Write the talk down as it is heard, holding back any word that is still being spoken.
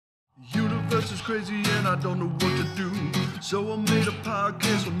just as crazy and I don't know what to do. So I made a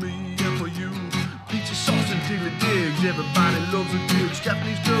podcast for me and for you. Pizza sauce and diggly digs, everybody loves the digs.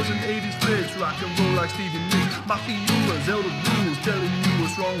 Japanese girls and 80s flicks, rock and roll like Stevie Nicks. Mafia humors, elder rules, telling you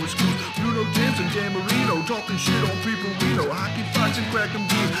what's wrong with school. Bruno James and Dan Marino, talking shit on people we know. Hockey fights and cracking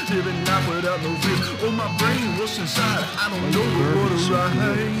beers, living life without no fear. Oh, my brain, what's inside? I don't know what to write.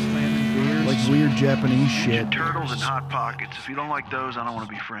 Like weird Japanese shit. Turtles and Hot Pockets. If you don't like those, I don't want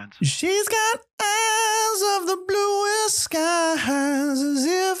to be friends. She's got eyes of the bluest skies, as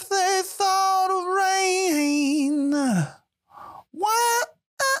if they thought of rain. What?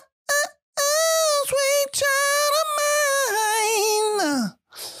 Sweet child of mine.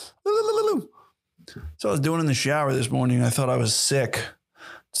 So I was doing in the shower this morning. I thought I was sick.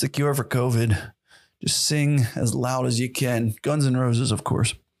 It's the cure for COVID. Just sing as loud as you can. Guns N' Roses, of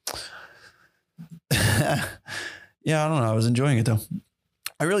course. Yeah, I don't know. I was enjoying it though.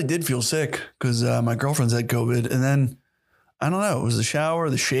 I really did feel sick because my girlfriend's had COVID, and then I don't know. It was the shower,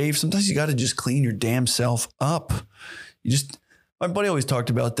 the shave. Sometimes you got to just clean your damn self up. My buddy always talked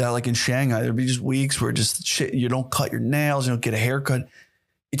about that. Like in Shanghai, there'd be just weeks where just shit. You don't cut your nails. You don't get a haircut.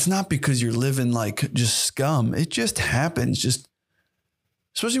 It's not because you're living like just scum. It just happens. Just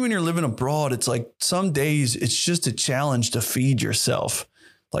especially when you're living abroad. It's like some days it's just a challenge to feed yourself.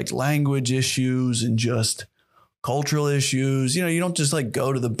 Like language issues and just cultural issues. You know, you don't just like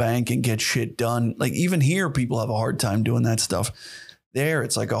go to the bank and get shit done. Like even here, people have a hard time doing that stuff. There,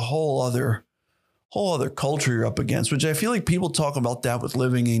 it's like a whole other culture you're up against, which I feel like people talk about that with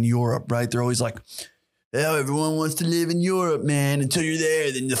living in Europe, right? They're always like, oh, everyone wants to live in Europe, man. Until you're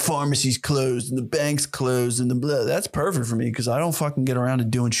there, then the pharmacy's closed and the bank's closed and the blah. That's perfect for me because I don't fucking get around to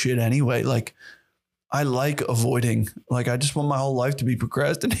doing shit anyway. Like, I like avoiding, like, I just want my whole life to be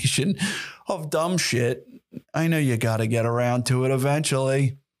procrastination of dumb shit. I know you got to get around to it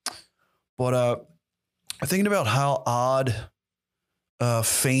eventually. But I'm thinking about how odd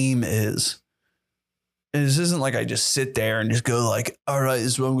fame is. And this isn't like I just sit there and just go like, all right, this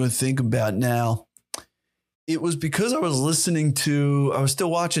is what I'm going to think about now. It was because I was still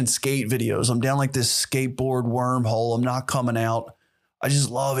watching skate videos. I'm down like this skateboard wormhole. I'm not coming out. I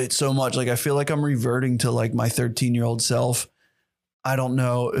just love it so much. Like, I feel like I'm reverting to like my 13-year-old self. I don't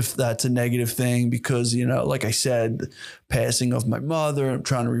know if that's a negative thing because, you know, like I said, passing of my mother, I'm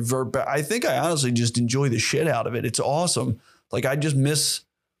trying to revert back. I think I honestly just enjoy the shit out of it. It's awesome. Like, I just miss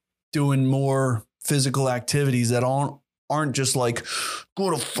doing more physical activities that aren't just like,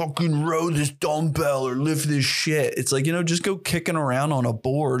 go to fucking row this dumbbell or lift this shit. It's like, you know, just go kicking around on a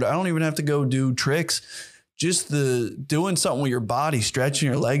board. I don't even have to go do tricks. Just doing something with your body, stretching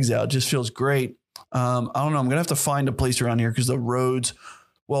your legs out just feels great. I don't know. I'm going to have to find a place around here because the roads,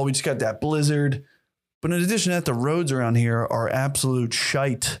 well, we just got that blizzard. But in addition to that, the roads around here are absolute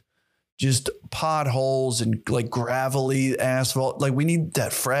shite. Just potholes and like gravelly asphalt. Like we need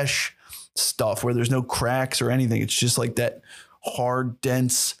that fresh stuff where there's no cracks or anything. It's just like that hard,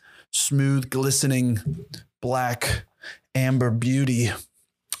 dense, smooth, glistening, black, amber beauty. I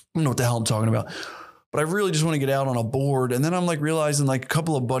don't know what the hell I'm talking about. But I really just want to get out on a board. And then I'm like realizing like a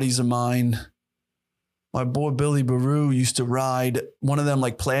couple of buddies of mine, my boy Billy Baru used to ride one of them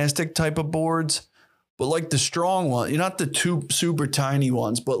like plastic type of boards, but like the strong one, you're not the two super tiny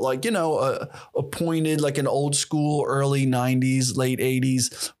ones, but like, you know, a pointed, like an old school, early 90s, late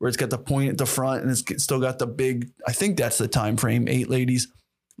 80s, where it's got the point at the front and it's still got the big, I think that's the time frame, eight ladies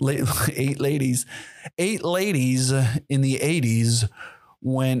in the 80s.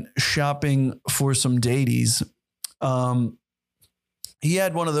 Went shopping for some daties. He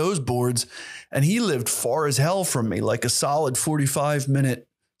had one of those boards and he lived far as hell from me, like a solid 45-minute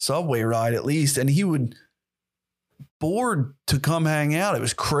subway ride at least. And he would board to come hang out. It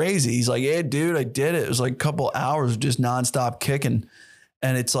was crazy. He's like, yeah, dude, I did it. It was like a couple hours of just nonstop kicking.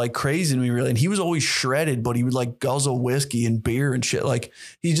 And it's like crazy to me, really. And he was always shredded, but he would like guzzle whiskey and beer and shit. Like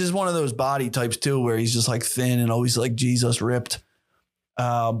he's just one of those body types too, where he's just like thin and always like Jesus ripped.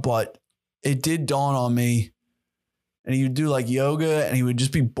 But it did dawn on me, and he would do like yoga and he would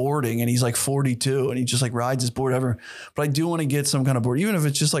just be boarding, and he's like 42 and he just like rides his board ever. But I do want to get some kind of board, even if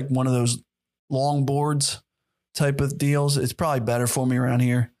it's just like one of those long boards type of deals. It's probably better for me around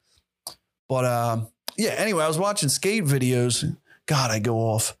here. But, yeah, anyway, I was watching skate videos. God, I go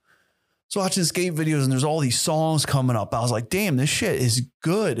off. So watching skate videos and there's all these songs coming up. I was like, damn, this shit is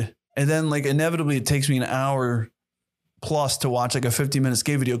good. And then like inevitably it takes me an hour plus to watch like a 50-minute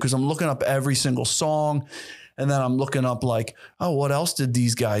skate video because I'm looking up every single song. And then I'm looking up like, oh, what else did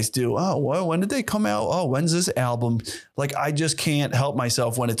these guys do? Oh, well, when did they come out? Oh, when's this album? Like, I just can't help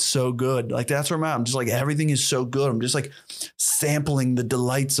myself when it's so good. Like, that's where I'm at. I'm just like, everything is so good. I'm just like sampling the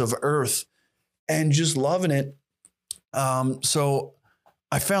delights of earth. and just loving it. So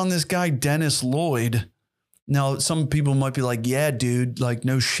I found this guy, Dennis Lloyd. Now, some people might be like, yeah, dude, like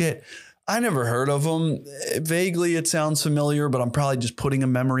no shit. I never heard of him. Vaguely, it sounds familiar, but I'm probably just putting a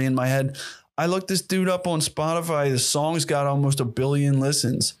memory in my head. I looked this dude up on Spotify. The song's got almost 1 billion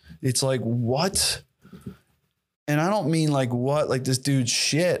listens. It's like, what? And I don't mean like what, like this dude's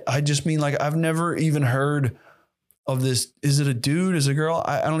shit. I just mean like I've never even heard of this. Is it a dude? Is it a girl?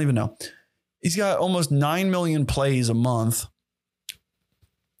 I don't even know. He's got almost 9 million plays a month.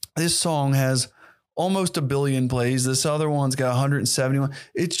 This song has almost 1 billion plays. This other one's got 171.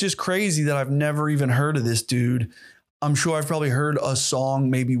 It's just crazy that I've never even heard of this dude. I'm sure I've probably heard a song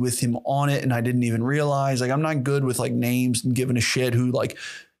maybe with him on it and I didn't even realize. Like, I'm not good with like names and giving a shit who like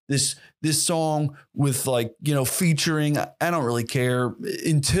this song with like, you know, featuring. I don't really care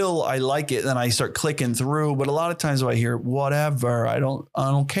until I like it. Then I start clicking through. But a lot of times when I hear whatever, I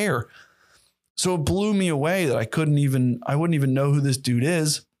don't care. So it blew me away that I wouldn't even know who this dude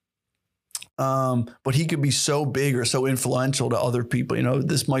is. But he could be so big or so influential to other people. You know,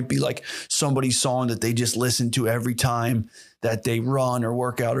 this might be like somebody's song that they just listen to every time that they run or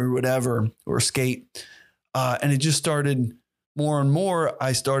work out or whatever, or skate. And it just started more and more.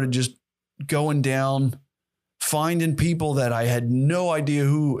 I started just going down, finding people that I had no idea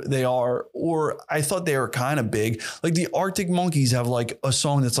who they are, or I thought they were kind of big. Like the Arctic Monkeys have like a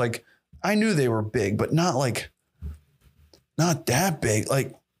song that's like, I knew they were big, but not that big.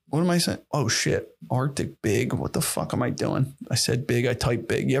 Like, what am I saying? Oh shit. Arctic big. What the fuck am I doing? I said big. I typed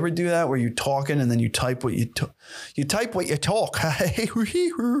big. You ever do that where you're talking and then you type what you talk? You type the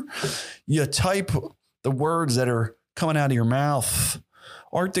words that are coming out of your mouth.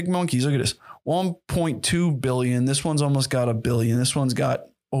 Arctic Monkeys. Look at this. 1.2 billion. This one's almost got 1 billion. This one's got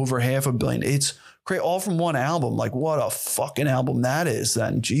over 500 million. It's great. All from one album. Like what a fucking album that is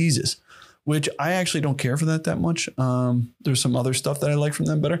then. Jesus. Which I actually don't care for that much. There's some other stuff that I like from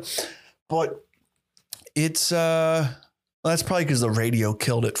them better, but it's, that's probably because the radio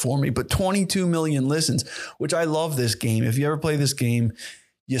killed it for me, but 22 million listens, which I love this game. If you ever play this game,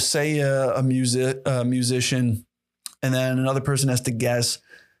 you say a musician, and then another person has to guess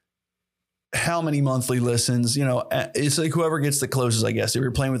how many monthly listens. You know, it's like whoever gets the closest, I guess, if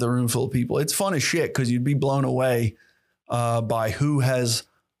you're playing with a room full of people. It's fun as shit because you'd be blown away by who has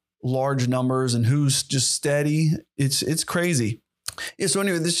large numbers and who's just steady. It's crazy. Yeah. So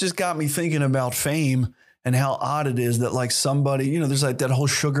anyway, this just got me thinking about fame and how odd it is that like somebody, you know, there's like that whole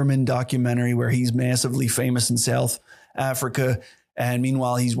Sugarman documentary where he's massively famous in South Africa. And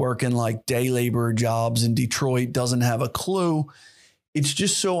meanwhile, he's working like day labor jobs in Detroit, doesn't have a clue. It's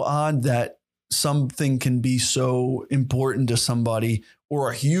just so odd that something can be so important to somebody or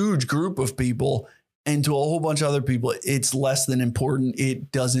a huge group of people, and to a whole bunch of other people, it's less than important.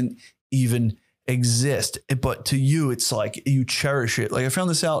 It doesn't even exist. But to you, it's like you cherish it. Like I found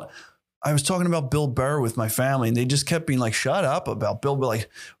this out. I was talking about Bill Burr with my family, and they just kept being like, shut up about Bill Burr. Like, I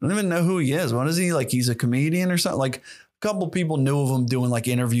don't even know who he is. What is he? Like, he's a comedian or something? Like a couple of people knew of him doing like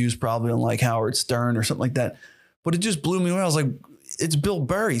interviews probably on like Howard Stern or something like that. But it just blew me away. I was like, it's Bill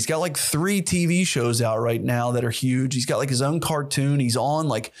Burr. He's got like 3 TV shows out right now that are huge. He's got like his own cartoon. He's on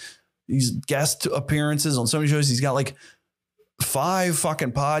like these guest appearances on so many shows. He's got like 5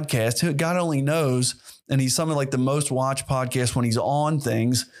 fucking podcasts. God only knows. And he's some of like the most watched podcasts when he's on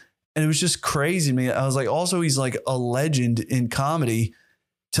things. And it was just crazy to me. I was like, also, he's like a legend in comedy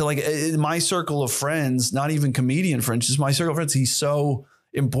to like in my circle of friends, not even comedian friends, just my circle of friends. He's so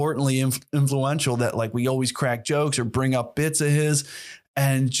importantly influential that like we always crack jokes or bring up bits of his.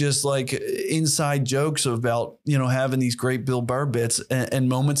 And just like inside jokes about, you know, having these great Bill Burr bits and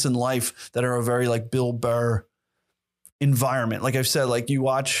moments in life that are a very like Bill Burr environment. Like I've said, like you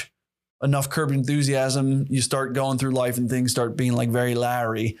watch enough Curb Your Enthusiasm, you start going through life and things start being like very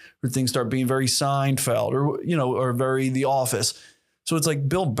Larry, or things start being very Seinfeld, or, you know, or very The Office. So it's like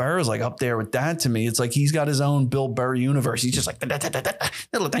Bill Burr is like up there with that to me. It's like he's got his own Bill Burr universe. He's just like little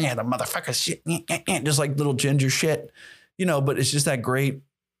thing, the motherfucker shit, just like little ginger shit. You know, but it's just that great,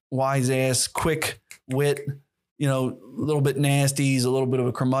 wise ass, quick wit, you know, a little bit nasty. He's a little bit of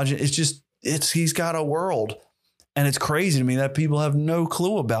a curmudgeon. He's got a world. And it's crazy to me that people have no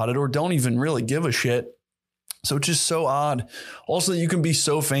clue about it or don't even really give a shit. So it's just so odd. Also, you can be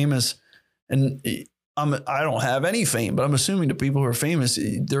so famous, and I don't have any fame, but I'm assuming the people who are famous,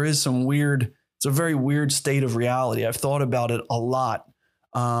 there is some weird, it's a very weird state of reality. I've thought about it a lot.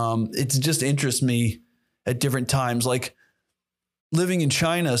 It just interests me at different times. Like, living in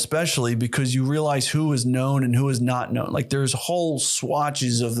China, especially, because you realize who is known and who is not known. Like there's whole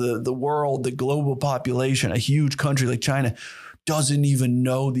swatches of the world, the global population, a huge country like China doesn't even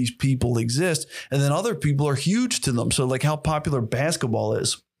know these people exist. And then other people are huge to them. So like how popular basketball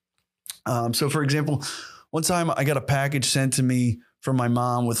is. So for example, one time I got a package sent to me from my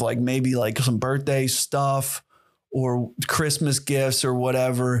mom with like maybe like some birthday stuff or Christmas gifts or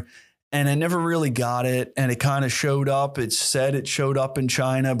whatever. And I never really got it. And it kind of showed up. It said it showed up in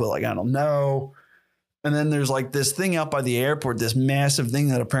China, but like, I don't know. And then there's like this thing out by the airport, this massive thing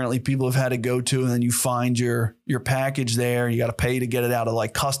that apparently people have had to go to. And then you find your package there. You got to pay to get it out of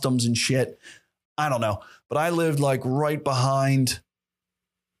like customs and shit. I don't know. But I lived like right behind.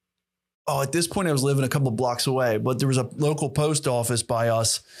 Oh, at this point I was living a couple blocks away, but there was a local post office by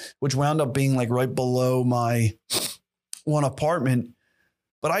us, which wound up being like right below my one apartment.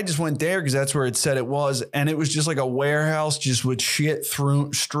 But I just went there because that's where it said it was. And it was just like a warehouse just with shit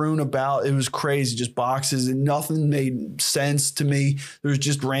strewn about. It was crazy, just boxes, and nothing made sense to me. There was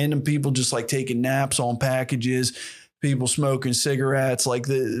just random people just like taking naps on packages, people smoking cigarettes. Like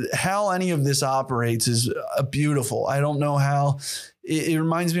how any of this operates is beautiful. I don't know how. It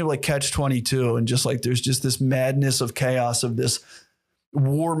reminds me of like Catch-22, and just like there's just this madness of chaos of this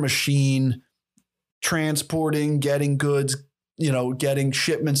war machine transporting, getting goods, getting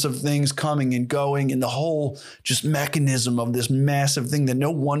shipments of things coming and going, and the whole just mechanism of this massive thing that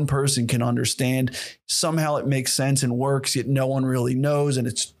no one person can understand. Somehow it makes sense and works, yet no one really knows. And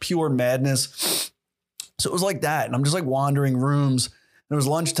it's pure madness. So it was like that. And I'm just like wandering rooms. It was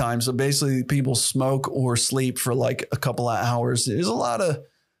lunchtime. So basically people smoke or sleep for like a couple of hours. There's a lot of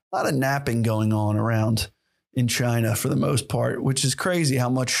napping going on around in China for the most part, which is crazy how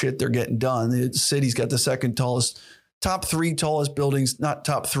much shit they're getting done. The city's got the top 3 tallest buildings, not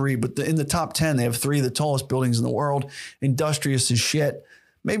top 3, but in the top 10, they have 3 of the tallest buildings in the world. Industrious as shit.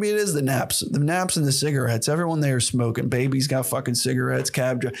 Maybe it is the naps and the cigarettes. Everyone there is smoking. Baby's got fucking cigarettes,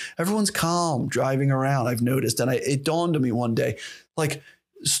 everyone's calm driving around, I've noticed. And it dawned on me one day, like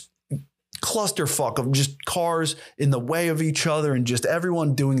clusterfuck of just cars in the way of each other and just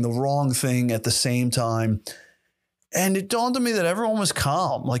everyone doing the wrong thing at the same time. And it dawned on me that everyone was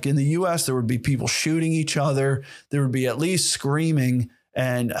calm. Like in the US, there would be people shooting each other. There would be at least screaming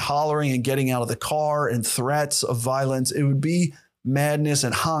and hollering and getting out of the car and threats of violence. It would be madness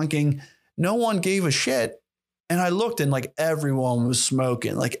and honking. No one gave a shit. And I looked and like everyone was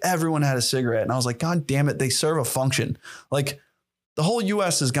smoking. Like everyone had a cigarette. And I was like, God damn it, they serve a function. Like the whole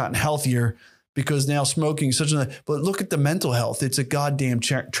US has gotten healthier because now smoking is such but look at the mental health. It's a goddamn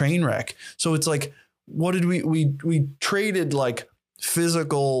train wreck. So it's like, what did we traded like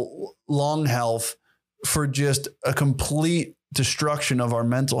physical lung health for just a complete destruction of our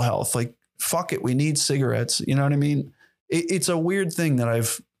mental health. Like, fuck it. We need cigarettes. You know what I mean? It's a weird thing that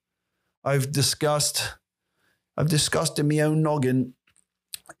I've discussed in my own noggin.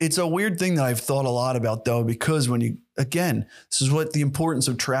 It's a weird thing that I've thought a lot about though, because this is what the importance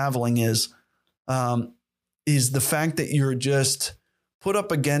of traveling is the fact that you're just put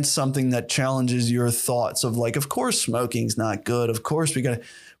up against something that challenges your thoughts of like, of course, smoking's not good. Of course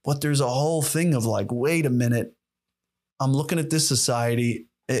but there's a whole thing of like, wait a minute, I'm looking at this society.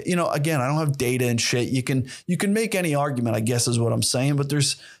 Again, I don't have data and shit. You can make any argument, I guess is what I'm saying, but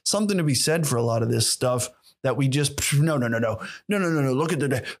there's something to be said for a lot of this stuff that we just, no. Look at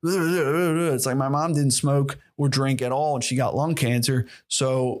it's like my mom didn't smoke or drink at all and she got lung cancer.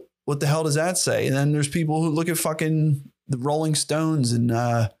 So what the hell does that say? And then there's people who look at fucking the Rolling Stones and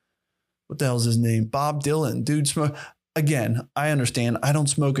what the hell's his name? Bob Dylan, dude smoke. Again, I understand. I don't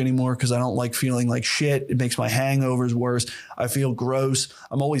smoke anymore because I don't like feeling like shit. It makes my hangovers worse. I feel gross.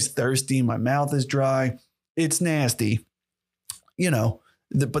 I'm always thirsty. My mouth is dry. It's nasty,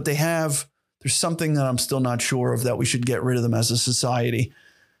 but there's something that I'm still not sure of that we should get rid of them as a society,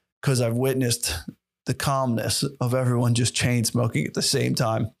 because I've witnessed the calmness of everyone just chain smoking at the same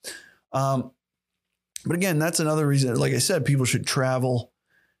time. But again, that's another reason, like I said, people should travel.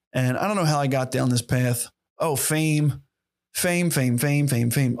 And I don't know how I got down this path. Oh, fame.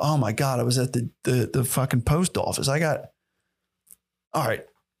 Oh my God. I was at the fucking post office. All right.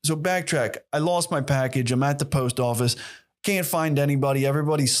 So backtrack. I lost my package. I'm at the post office. Can't find anybody.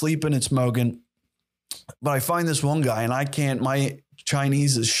 Everybody's sleeping and smoking. But I find this one guy and my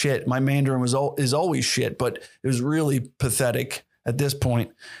Chinese is shit. My Mandarin is always shit, but it was really pathetic at this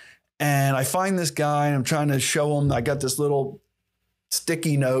point. And I find this guy and I'm trying to show him, I got this little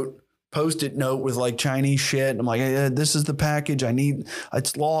sticky note, Post-it note with like Chinese shit. And I'm like, hey, this is the package I need.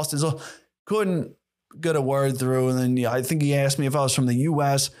 It's lost. Couldn't get a word through. And then I think he asked me if I was from the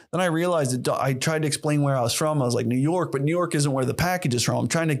US. Then I realized that I tried to explain where I was from. I was like, New York, but New York isn't where the package is from. I'm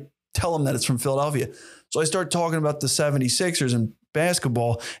trying to tell him that it's from Philadelphia. So I start talking about the 76ers and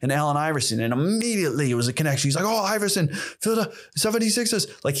basketball and Allen Iverson. And immediately it was a connection. He's like, oh, Iverson, Philadelphia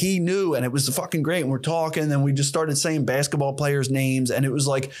 76ers. Like he knew, and it was fucking great. And we're talking, and then we just started saying basketball players' names. And it was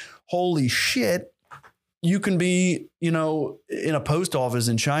like, holy shit, you can be, in a post office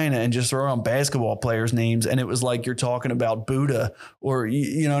in China and just throw on basketball players' names. And it was like you're talking about Buddha or,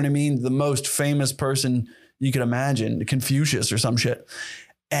 you know what I mean? The most famous person you could imagine, Confucius or some shit.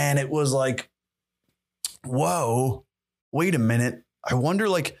 And it was like, whoa, wait a minute. I wonder,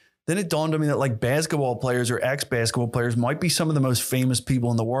 then it dawned on me that basketball players or ex-basketball players might be some of the most famous people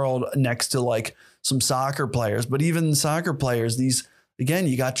in the world next to some soccer players. But even soccer players, again,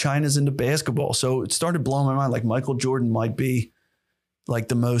 you got China's into basketball. So it started blowing my mind. Michael Jordan might be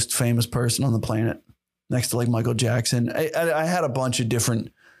the most famous person on the planet next to Michael Jackson. I had a bunch of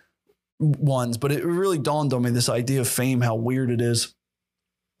different ones, but it really dawned on me, this idea of fame, how weird it is.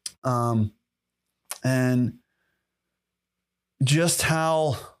 And just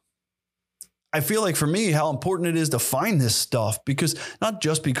how I feel like for me, how important it is to find this stuff, because not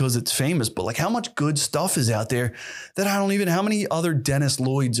just because it's famous, but how much good stuff is out there that I don't even, how many other Dennis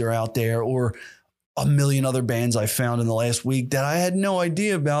Lloyds are out there, or a million other bands I found in the last week that I had no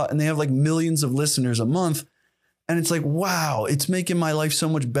idea about. And they have millions of listeners a month. And it's wow, it's making my life so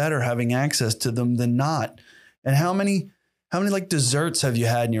much better having access to them than not. And how many desserts have you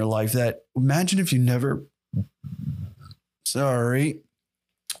had in your life that, imagine if you never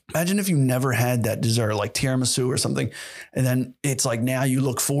had that dessert, like tiramisu or something. And then it's now you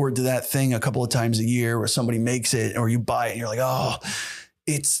look forward to that thing a couple of times a year where somebody makes it or you buy it and you're like, oh,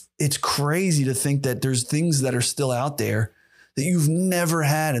 it's crazy to think that there's things that are still out there that you've never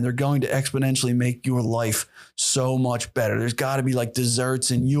had, and they're going to exponentially make your life so much better. There's got to be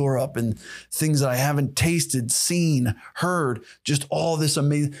desserts in Europe and things that I haven't tasted, seen, heard, just all this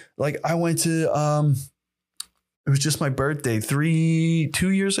amazing. I went to, it was just my birthday 3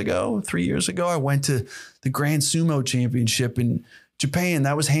 years ago, I went to the Grand Sumo Championship in Japan.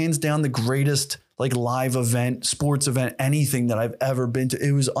 That was hands down the greatest live event, sports event, anything that I've ever been to.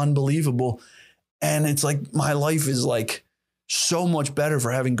 It was unbelievable. And it's my life is so much better for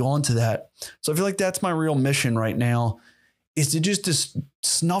having gone to that. So I feel that's my real mission right now, is to just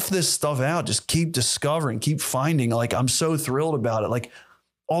snuff this stuff out, just keep discovering, keep finding. I'm so thrilled about it.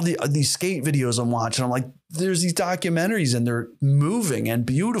 All these skate videos I'm watching, I'm there's these documentaries and they're moving and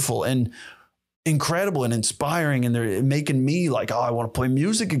beautiful and incredible and inspiring. And they're making me oh, I want to play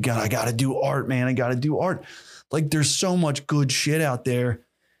music again. I got to do art, man. I got to do art. There's so much good shit out there.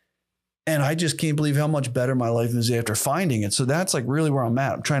 And I just can't believe how much better my life is after finding it. So that's really where I'm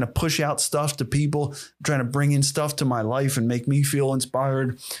at. I'm trying to push out stuff to people. I'm trying to bring in stuff to my life and make me feel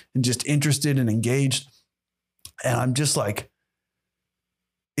inspired and just interested and engaged. And I'm just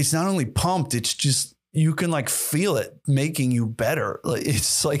it's not only pumped, it's just, you can feel it making you better.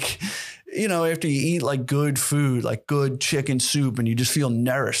 It's after you eat good food, good chicken soup, and you just feel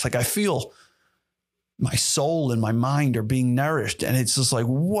nourished. I feel my soul and my mind are being nourished. And it's just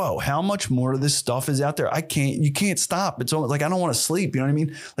whoa, how much more of this stuff is out there? You can't stop. It's almost I don't want to sleep. You know what I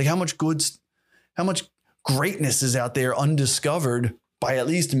mean? How much greatness is out there undiscovered by at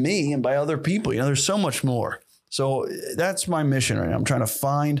least me and by other people. There's so much more. So that's my mission right now. I'm trying to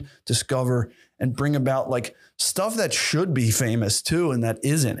find, discover, and bring about stuff that should be famous too, and that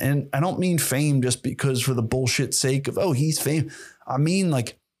isn't. And I don't mean fame just because for the bullshit sake of, oh, he's famous. I mean,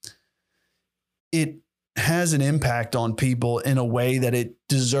 it has an impact on people in a way that it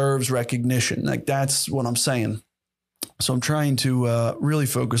deserves recognition. That's what I'm saying. So I'm trying to really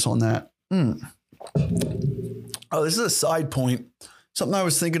focus on that. Oh, this is a side point. Something I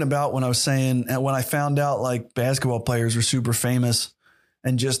was thinking about when I was saying, when I found out basketball players were super famous,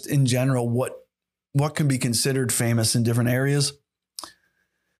 and just in general, what can be considered famous in different areas.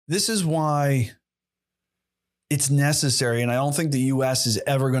 This is why it's necessary. And I don't think the US is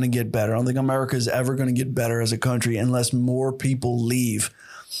ever going to get better. I don't think America is ever going to get better as a country unless more people leave.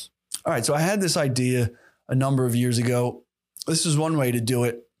 All right. So I had this idea a number of years ago. This is one way to do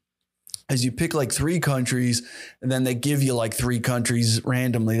it. Is you pick 3 countries, and then they give you 3 countries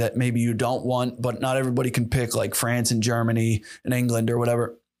randomly that maybe you don't want, but not everybody can pick France and Germany and England or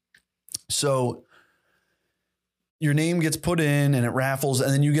whatever. So your name gets put in and it raffles,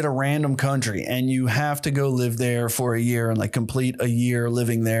 and then you get a random country and you have to go live there for a year and complete a year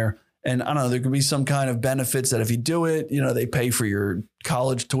living there. And I don't know, there could be some kind of benefits that if you do it, they pay for your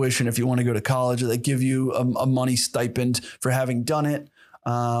college tuition if you want to go to college, or they give you a money stipend for having done it.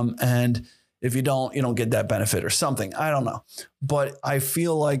 And if you don't get that benefit or something. I don't know. But I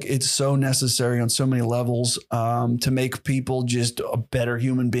feel it's so necessary on so many levels to make people just better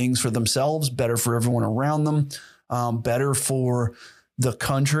human beings for themselves, better for everyone around them. better for the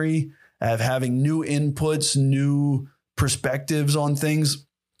country, of having new inputs, new perspectives on things.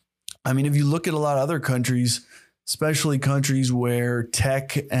 I mean, if you look at a lot of other countries, especially countries where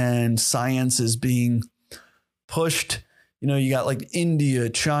tech and science is being pushed, you know, you got like India,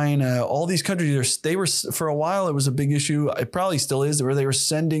 China, all these countries, they were, for a while, it was a big issue. It probably still is, where they were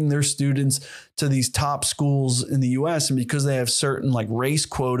sending their students to these top schools in the US. And because they have certain like race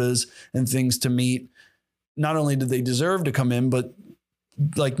quotas and things to meet, not only did they deserve to come in, but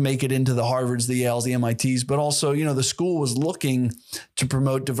like make it into the Harvards, the Yales, the MITs, but also, you know, the school was looking to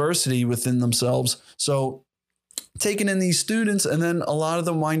promote diversity within themselves. So taking in these students, and then a lot of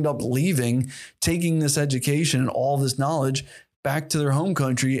them wind up leaving, taking this education and all this knowledge back to their home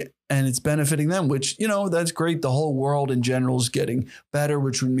country, and it's benefiting them, which, you know, that's great. The whole world in general is getting better,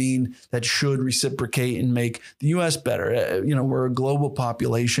 which would mean that should reciprocate and make the US better. You know, we're a global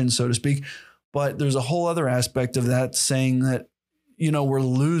population, so to speak, but there's a whole other aspect of that saying that, you know, we're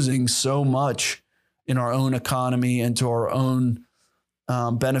losing so much in our own economy and to our own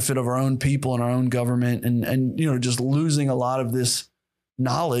benefit of our own people and our own government, and you know, just losing a lot of this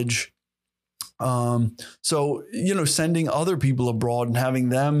knowledge. So, you know, sending other people abroad and having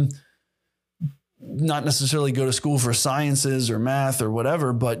them not necessarily go to school for sciences or math or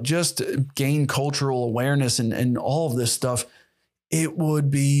whatever, but just gain cultural awareness and all of this stuff, it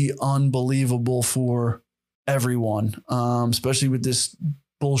would be unbelievable for everyone, especially with this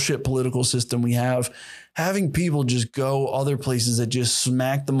bullshit political system we have. Having people just go other places that just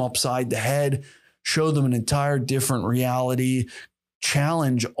smack them upside the head, show them an entire different reality,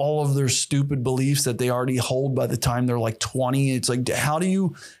 challenge all of their stupid beliefs that they already hold by the time they're like 20. It's like, how do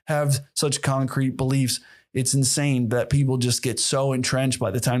you have such concrete beliefs? It's insane that people just get so entrenched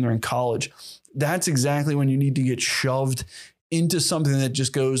by the time they're in college. That's exactly when you need to get shoved into something that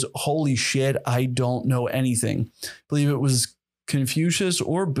just goes, holy shit, I don't know anything. I believe it was Confucius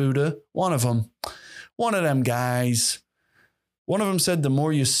or Buddha, one of them guys. One of them said, the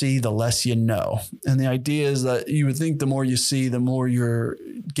more you see, the less you know. And the idea is that you would think the more you see, the more you're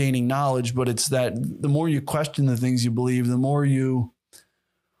gaining knowledge, but it's that the more you question the things you believe, the more you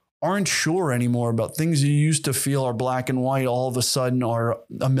aren't sure anymore about things you used to feel are black and white, all of a sudden are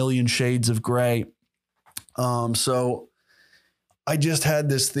a million shades of gray. So I just had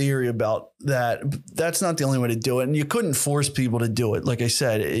this theory about that. That's not the only way to do it. And you couldn't force people to do it. Like I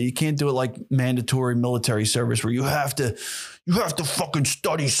said, you can't do it like mandatory military service where you have to fucking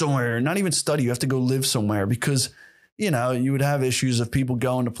study somewhere. Not even study. You have to go live somewhere, because, you know, you would have issues of people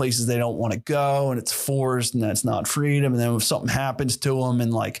going to places they don't want to go, and it's forced, and that's not freedom. And then if something happens to them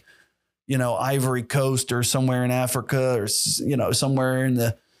in, like, you know, Ivory Coast or somewhere in Africa, or, you know, somewhere in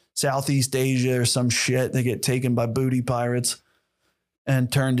the Southeast Asia or some shit, they get taken by booty pirates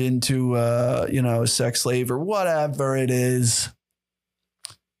and turned into, you know, a sex slave or whatever it is.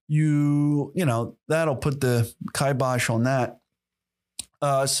 You know, that'll put the kibosh on that.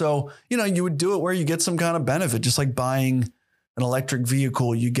 So, you know, you would do it where you get some kind of benefit, just like buying an electric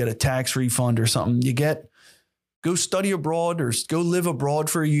vehicle. You get a tax refund or something. Go study abroad or go live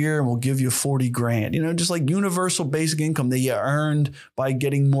abroad for a year, and we'll give you 40 grand, you know, just like universal basic income that you earned by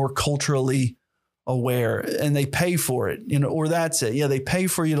getting more culturally aware, and they pay for it, you know, or that's it. Yeah. They pay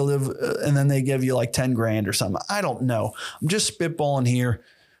for you to live, and then they give you like 10 grand or something. I don't know. I'm just spitballing here.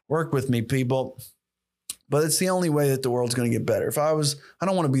 Work with me, people. But it's the only way that the world's going to get better. I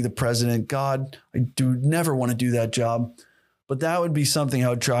don't want to be the president. God, I do never want to do that job. But that would be something I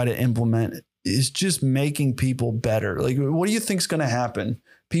would try to implement, is just making people better. Like, what do you think is going to happen?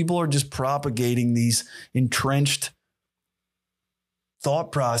 People are just propagating these entrenched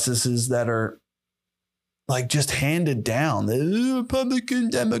thought processes that are like just handed down. The Republican,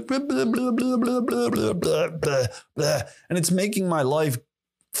 Democrat, blah, blah, blah, blah, blah, blah, blah, blah, blah. And it's making my life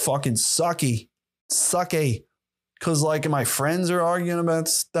fucking sucky. Because like my friends are arguing about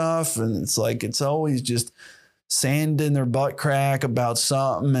stuff, and it's like, it's always just sanding their butt crack about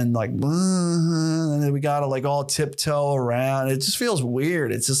something, and like, and then we got to like all tiptoe around. It just feels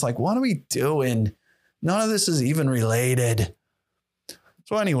weird. It's just like, what are we doing? None of this is even related.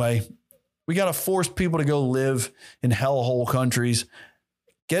 So anyway, we got to force people to go live in hellhole countries,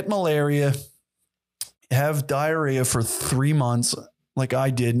 get malaria, have diarrhea for 3 months, like I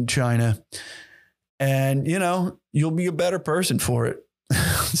did in China. And, you know, you'll be a better person for it.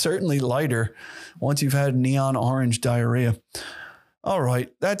 Certainly lighter once you've had neon orange diarrhea. All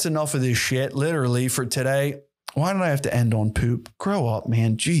right. That's enough of this shit, literally, for today. Why did I have to end on poop? Grow up,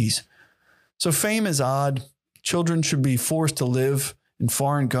 man. Jeez. So fame is odd. Children should be forced to live in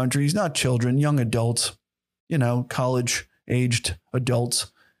foreign countries, not children, young adults, you know, college aged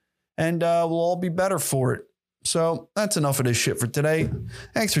adults. And we'll all be better for it. So that's enough of this shit for today.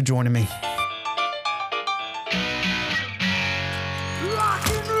 Thanks for joining me. Rock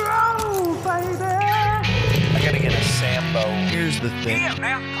and roll, baby. I gotta get a Sambo. Here's the thing. Yeah,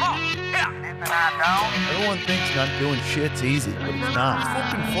 man, come on. Yeah. Everyone thinks not doing shit's easy, but it's not.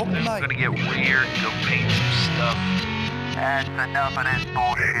 Fucking I'm night. gonna get weird, go paint some stuff. That's enough of this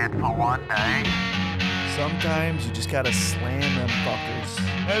bullshit for one day. Sometimes you just gotta slam them fuckers.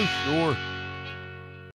 Oh, sure.